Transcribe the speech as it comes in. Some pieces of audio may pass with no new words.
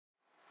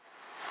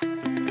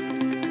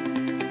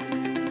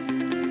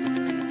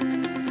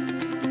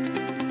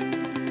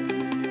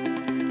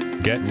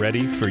Get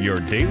ready for your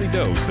daily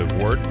dose of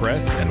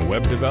WordPress and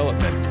web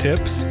development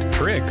tips,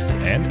 tricks,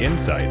 and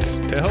insights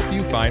to help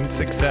you find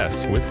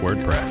success with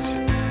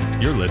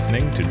WordPress. You're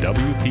listening to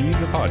WP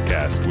the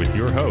Podcast with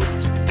your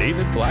hosts,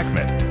 David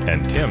Blackman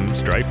and Tim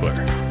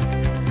Streifler.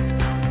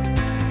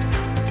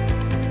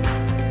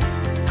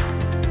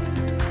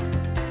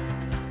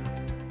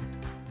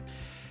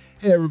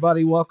 Hey,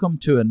 everybody. Welcome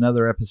to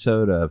another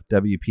episode of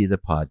WP the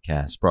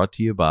Podcast, brought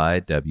to you by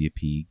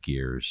WP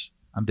Gears.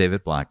 I'm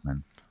David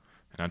Blackman.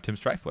 And I'm Tim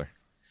Streifler.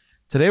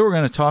 Today, we're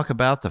going to talk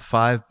about the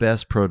 5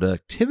 best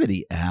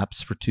productivity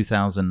apps for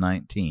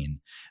 2019.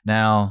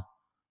 Now,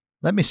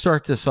 let me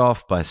start this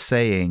off by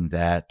saying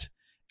that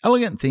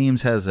Elegant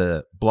Themes has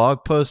a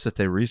blog post that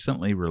they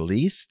recently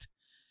released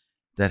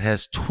that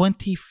has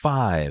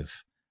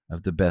 25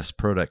 of the best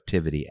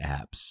productivity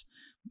apps.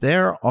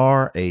 There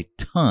are a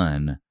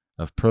ton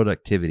of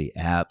productivity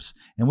apps,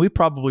 and we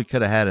probably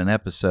could have had an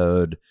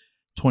episode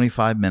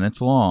 25 minutes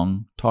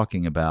long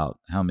talking about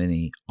how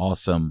many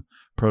awesome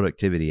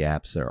productivity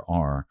apps there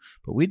are.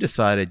 But we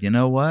decided, you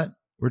know what?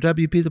 We're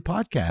WP the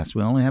Podcast.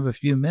 We only have a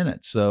few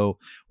minutes, so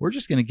we're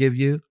just going to give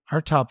you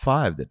our top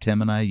 5 that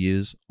Tim and I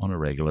use on a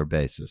regular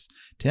basis.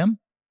 Tim?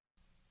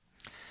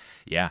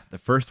 Yeah, the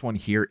first one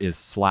here is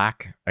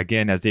Slack.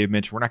 Again, as David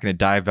mentioned, we're not going to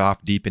dive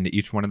off deep into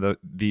each one of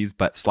these,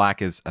 but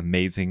Slack is an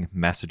amazing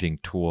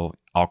messaging tool,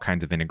 all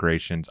kinds of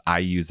integrations. I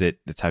use it.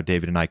 It's how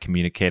David and I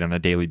communicate on a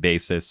daily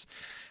basis.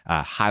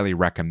 Highly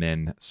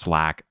recommend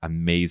Slack.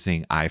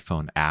 Amazing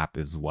iPhone app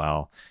as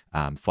well.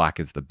 Slack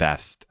is the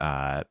best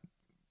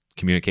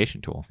communication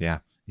tool.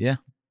 Yeah.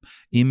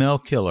 Email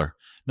killer.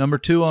 Number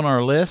 2 on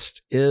our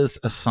list is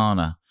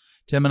Asana.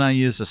 Tim and I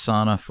use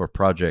Asana for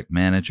project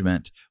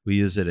management. We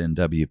use it in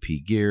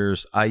WP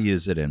Gears. I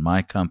use it in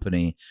my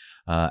company,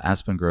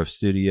 Aspen Grove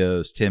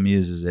Studios. Tim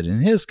uses it in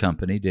his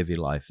company, Divvy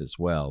Life, as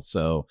well.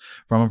 So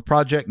from a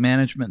project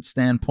management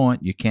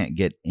standpoint, you can't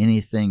get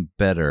anything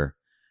better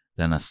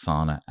than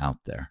Asana out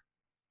there.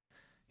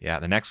 Yeah,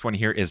 the next one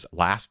here is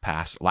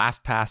LastPass.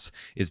 LastPass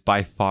is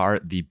by far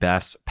the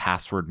best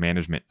password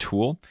management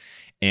tool,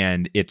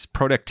 and it's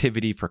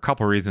productivity for a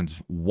couple of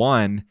reasons.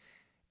 One,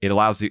 it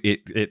allows you,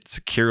 it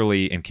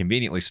securely and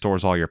conveniently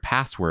stores all your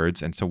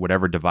passwords. And so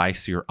whatever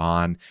device you're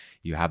on,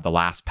 you have the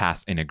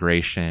LastPass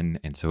integration.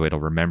 And so it'll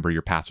remember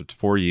your passwords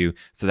for you.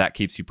 So that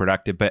keeps you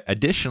productive. But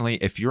additionally,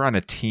 if you're on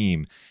a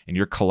team and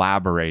you're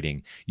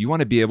collaborating, you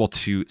want to be able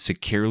to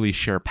securely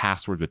share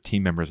passwords with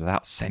team members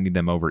without sending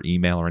them over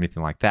email or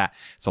anything like that.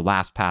 So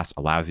LastPass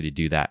allows you to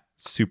do that.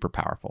 Super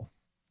powerful.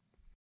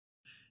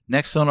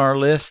 Next on our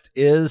list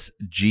is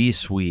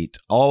Gsuite.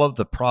 All of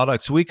the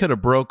products, we could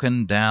have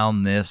broken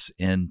down this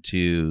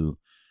into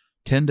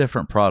 10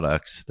 different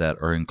products that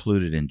are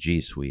included in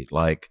Gsuite,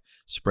 like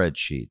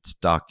spreadsheets,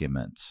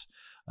 documents.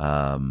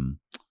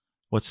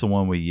 What's the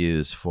one we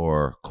use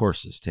for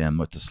courses, Tim,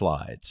 with the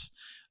slides?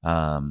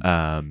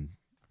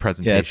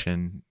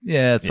 Presentation.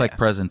 It's like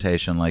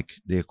presentation, like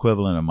the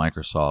equivalent of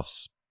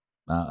Microsoft's.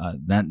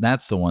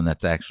 That's the one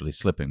that's actually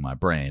slipping my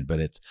brain, but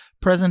it's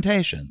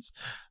presentations.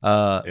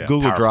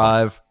 Google PowerPoint.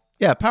 Drive.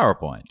 Yeah,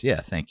 PowerPoint.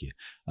 Yeah, thank you.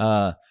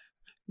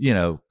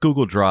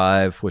 Google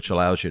Drive, which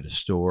allows you to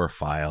store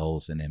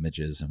files and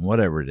images and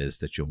whatever it is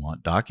that you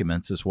want,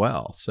 documents as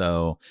well.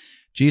 So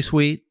G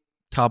Suite,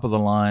 top of the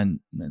line.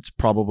 It's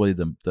probably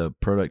the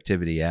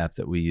productivity app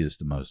that we use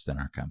the most in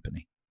our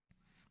company.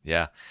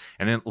 Yeah.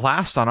 And then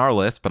last on our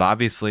list, but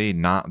obviously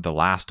not the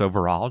last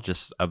overall,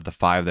 just of the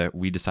 5 that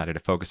we decided to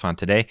focus on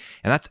today,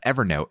 and that's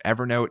Evernote.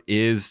 Evernote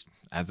is,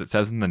 as it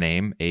says in the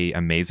name, an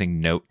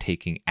amazing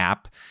note-taking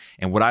app.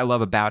 And what I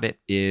love about it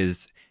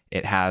is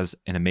it has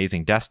an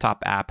amazing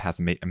desktop app, has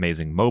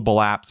amazing mobile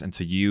apps, and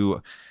so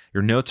your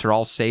notes are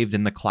all saved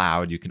in the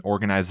cloud. You can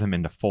organize them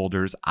into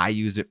folders. I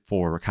use it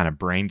for kind of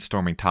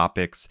brainstorming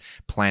topics,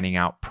 planning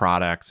out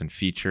products and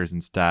features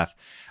and stuff.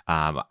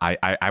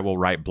 I will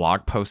write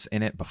blog posts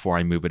in it before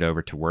I move it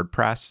over to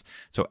WordPress.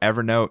 So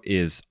Evernote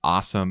is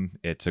awesome.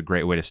 It's a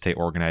great way to stay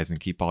organized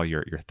and keep all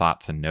your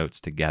thoughts and notes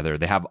together.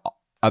 They have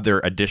other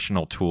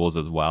additional tools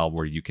as well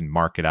where you can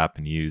mark it up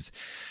and use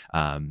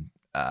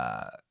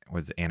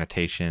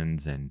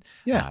annotations and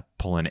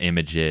pull in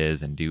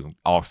images and do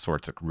all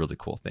sorts of really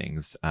cool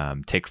things.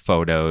 Take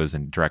photos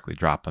and directly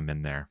drop them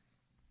in there.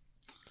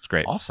 It's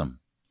great. Awesome.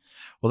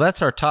 Well,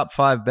 that's our top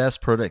 5 best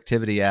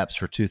productivity apps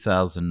for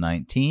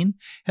 2019.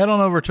 Head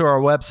on over to our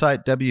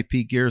website,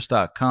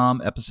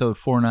 wpgears.com, episode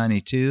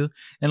 492,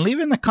 and leave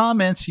in the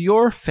comments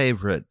your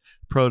favorite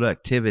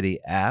productivity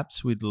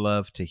apps. We'd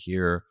love to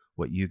hear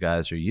what you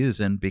guys are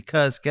using,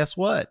 because guess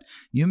what?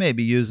 You may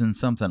be using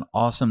something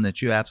awesome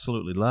that you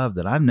absolutely love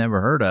that I've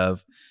never heard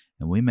of,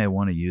 and we may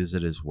want to use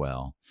it as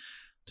well.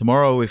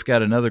 Tomorrow, we've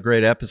got another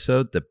great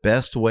episode, The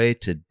Best Way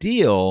to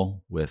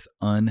Deal with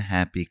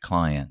Unhappy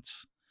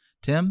Clients.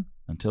 Tim,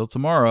 until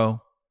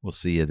tomorrow, we'll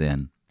see you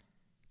then.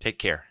 Take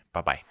care.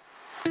 Bye-bye.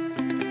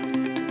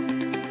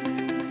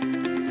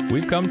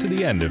 We've come to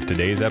the end of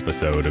today's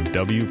episode of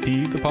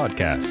WP the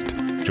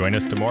Podcast. Join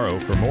us tomorrow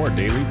for more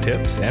daily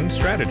tips and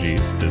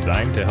strategies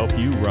designed to help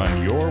you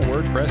run your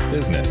WordPress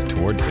business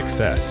toward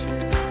success.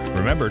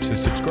 Remember to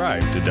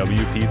subscribe to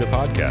WP the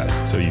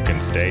Podcast so you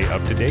can stay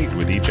up to date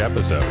with each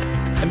episode.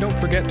 And don't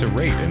forget to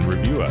rate and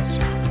review us.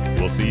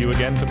 We'll see you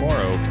again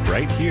tomorrow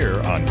right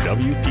here on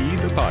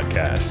WP the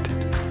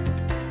Podcast.